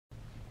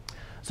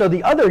So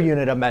the other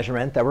unit of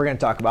measurement that we're going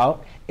to talk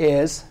about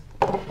is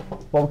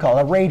what we call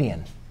a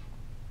radian.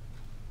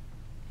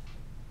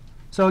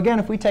 So again,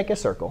 if we take a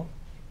circle,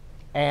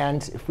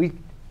 and we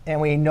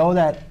know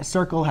that a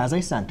circle has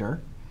a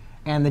center,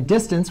 and the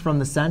distance from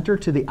the center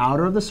to the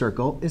outer of the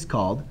circle is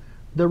called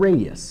the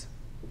radius.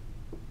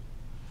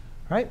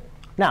 Right?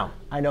 Now,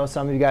 I know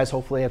some of you guys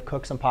hopefully have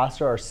cooked some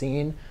pasta or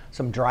seen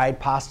some dried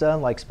pasta,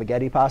 like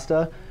spaghetti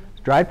pasta.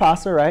 Dried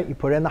pasta, right? You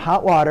put it in the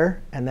hot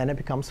water, and then it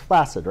becomes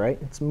flaccid, right?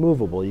 It's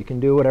movable. You can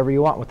do whatever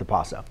you want with the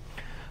pasta.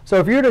 So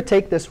if you were to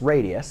take this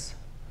radius,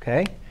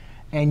 OK,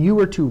 and you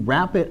were to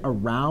wrap it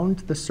around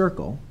the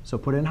circle, so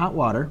put it in hot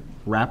water,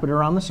 wrap it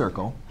around the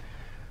circle,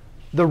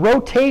 the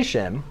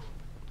rotation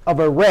of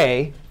a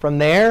ray from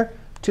there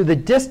to the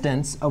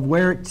distance of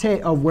where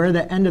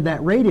the end of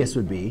that radius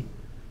would be,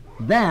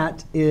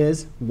 that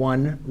is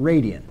 1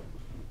 radian.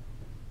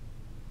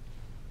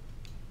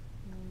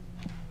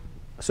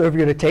 So if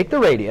you're going to take the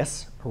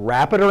radius,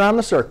 wrap it around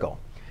the circle,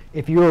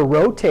 if you were to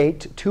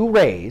rotate 2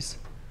 rays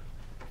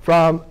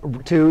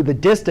to the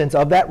distance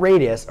of that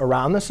radius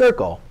around the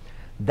circle,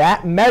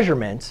 that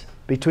measurement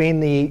between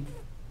the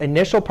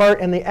initial part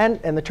and the end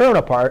and the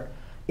terminal part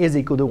is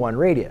equal to 1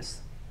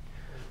 radius.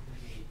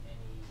 It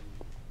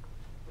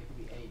could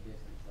be any distance.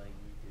 Like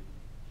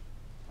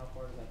how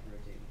far does that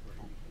rotate before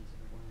you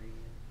consider 1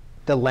 radian?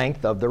 The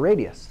length of the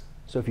radius.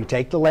 So if you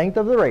take the length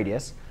of the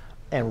radius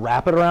and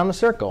wrap it around the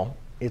circle,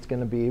 it's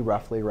going to be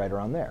roughly right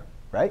around there,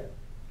 right?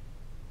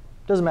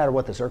 Doesn't matter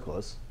what the circle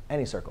is,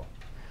 any circle.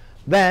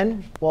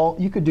 Then, well,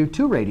 you could do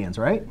 2 radians,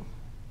 right?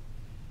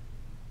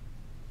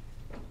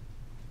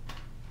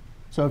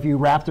 So if you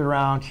wrapped it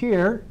around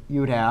here,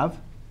 you would have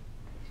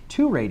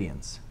 2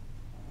 radians.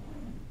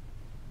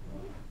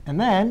 And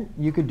then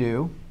you could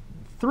do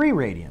 3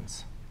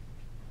 radians.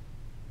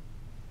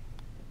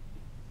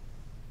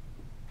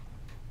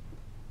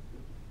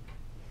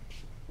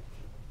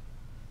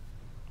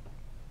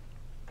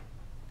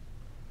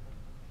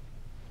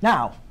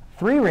 Now,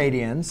 3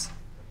 radians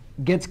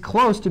gets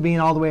close to being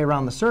all the way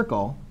around the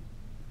circle,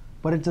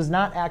 but it does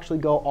not actually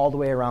go all the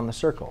way around the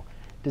circle.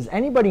 Does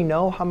anybody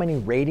know how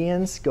many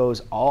radians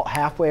goes all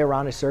halfway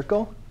around a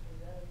circle?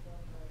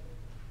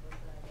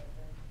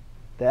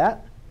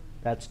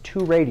 That's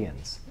 2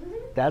 radians.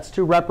 That's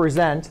to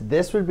represent,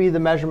 this would be the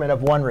measurement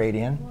of 1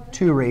 radian,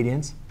 2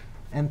 radians,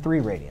 and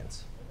 3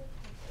 radians.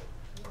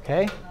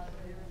 OK?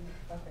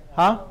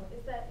 Huh?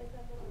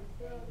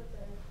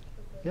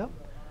 Yep.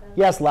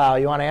 Yes, Lau,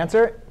 you want to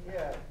answer it?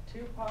 Yeah,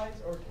 2 pi's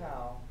or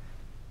tau.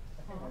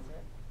 I think that's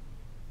it.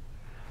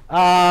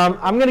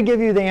 I'm going to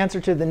give you the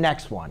answer to the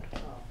next one,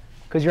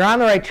 because you're on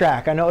the right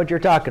track. I know what you're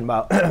talking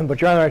about,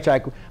 but you're on the right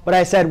track. But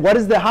I said,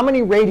 how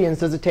many radians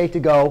does it take to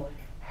go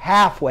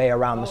halfway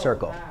around the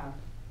circle?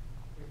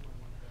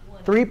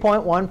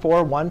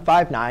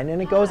 3.14159,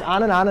 and it goes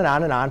on and on and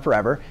on and on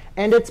forever.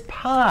 And it's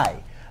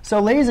pi. So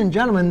ladies and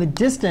gentlemen, the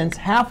distance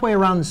halfway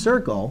around the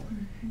circle,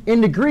 in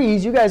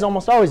degrees, you guys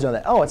almost always know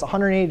that. Oh, it's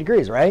 180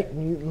 degrees, right?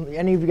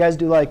 Any of you guys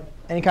do like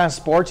any kind of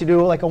sports, you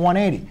do like a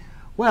 180.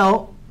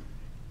 Well,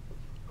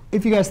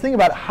 if you guys think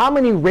about it, how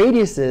many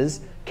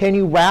radiuses can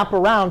you wrap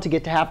around to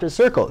get to half the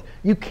circle?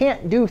 You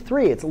can't do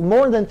 3. It's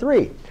more than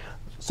 3.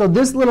 So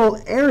this little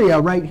area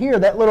right here,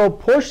 that little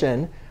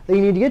portion that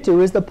you need to get to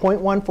is the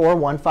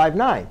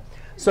 0.14159.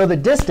 So the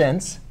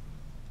distance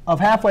of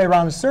halfway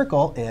around the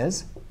circle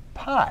is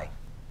pi.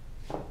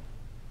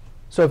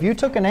 So if you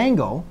took an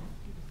angle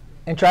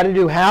and try to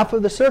do half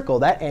of the circle,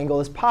 that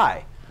angle is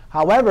pi.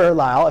 However,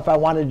 Lyle, if I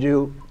wanted to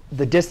do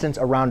the distance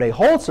around a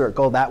whole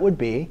circle, that would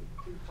be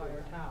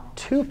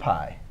 2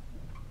 pi.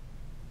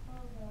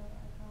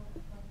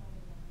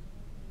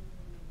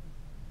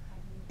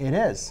 It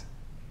is.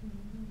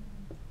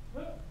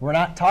 We're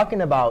not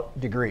talking about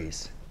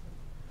degrees.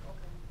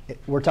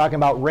 We're talking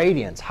about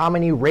radians. How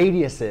many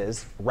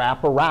radiuses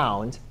wrap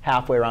around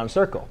halfway around a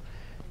circle?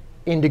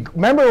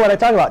 Remember what I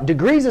talked about.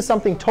 Degrees is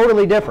something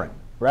totally different,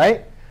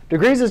 right?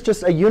 Degrees is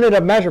just a unit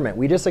of measurement.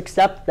 We just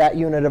accept that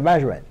unit of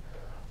measurement.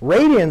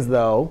 Radians,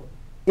 though,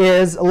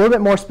 is a little bit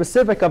more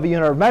specific of a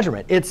unit of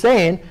measurement. It's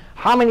saying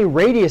how many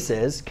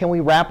radiuses can we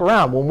wrap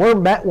around. When we're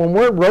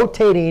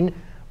rotating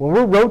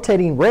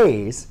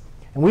rays,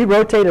 and we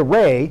rotate a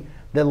ray,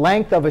 the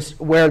length of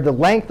where the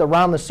length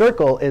around the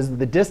circle is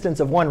the distance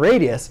of 1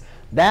 radius,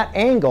 that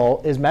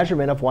angle is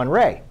measurement of 1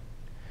 ray.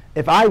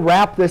 If I took 2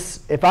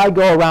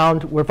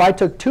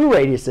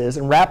 radiuses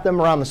and wrapped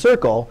them around the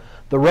circle,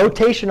 the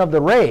rotation of the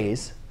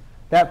rays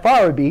that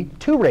far would be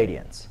 2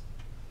 radians.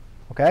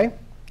 OK?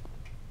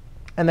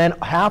 And then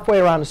halfway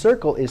around the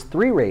circle is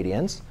 3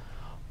 radians.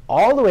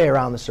 All the way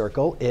around the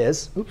circle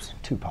is,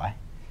 2 pi,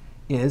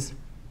 is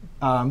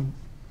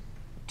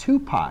 2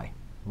 pi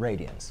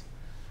radians.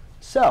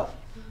 So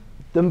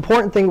the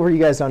important thing for you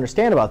guys to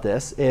understand about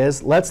this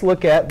is let's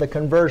look at the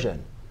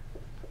conversion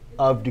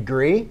of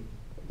degree.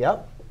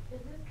 Yep. Is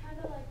this kind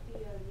of like the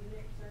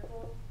unit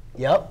circle?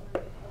 Yep.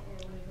 Okay,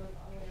 when it goes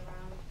all the way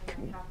around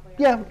and halfway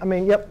Yeah, around? I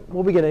mean, yep,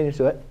 we'll be getting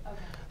into it. Okay.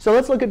 So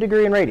let's look at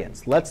degree and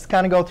radians. Let's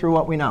kind of go through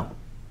what we know.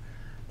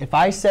 If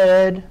I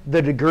said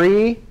the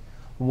degree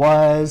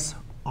was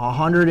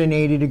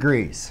 180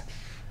 degrees.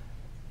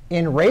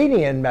 In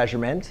radian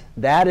measurement,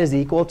 that is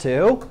equal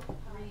to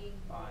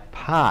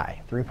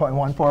pi.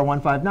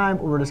 3.14159,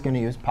 we're just going to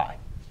use pi.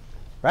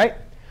 Right?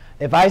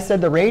 If I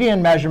said the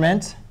radian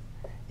measurement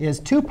is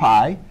 2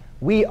 pi,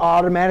 we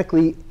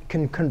automatically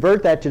can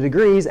convert that to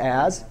degrees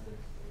as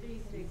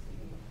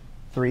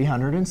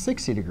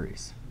 360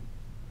 degrees.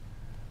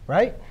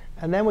 Right?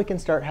 And then we can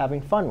start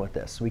having fun with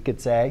this. We could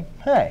say,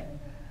 hey,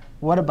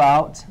 what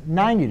about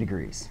 90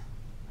 degrees?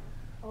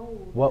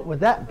 What would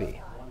that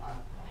be?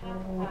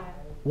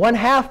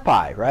 1/2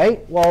 pi,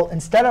 right? Well,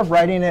 instead of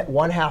writing it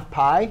 1/2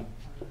 pi,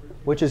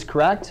 which is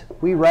correct,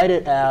 we write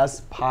it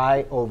as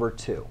pi over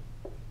 2.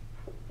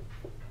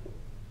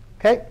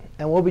 OK?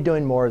 And we'll be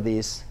doing more of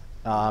these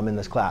in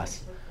this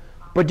class.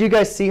 But do you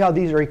guys see how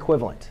these are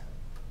equivalent?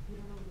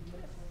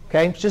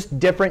 OK? It's just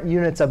different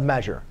units of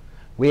measure.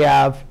 We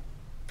have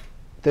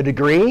the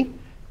degree,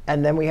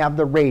 and then we have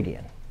the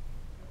radian.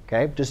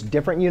 OK? Just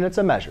different units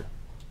of measure.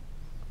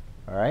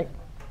 All right?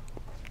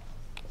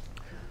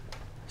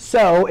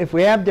 So if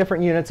we have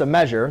different units of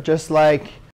measure, just like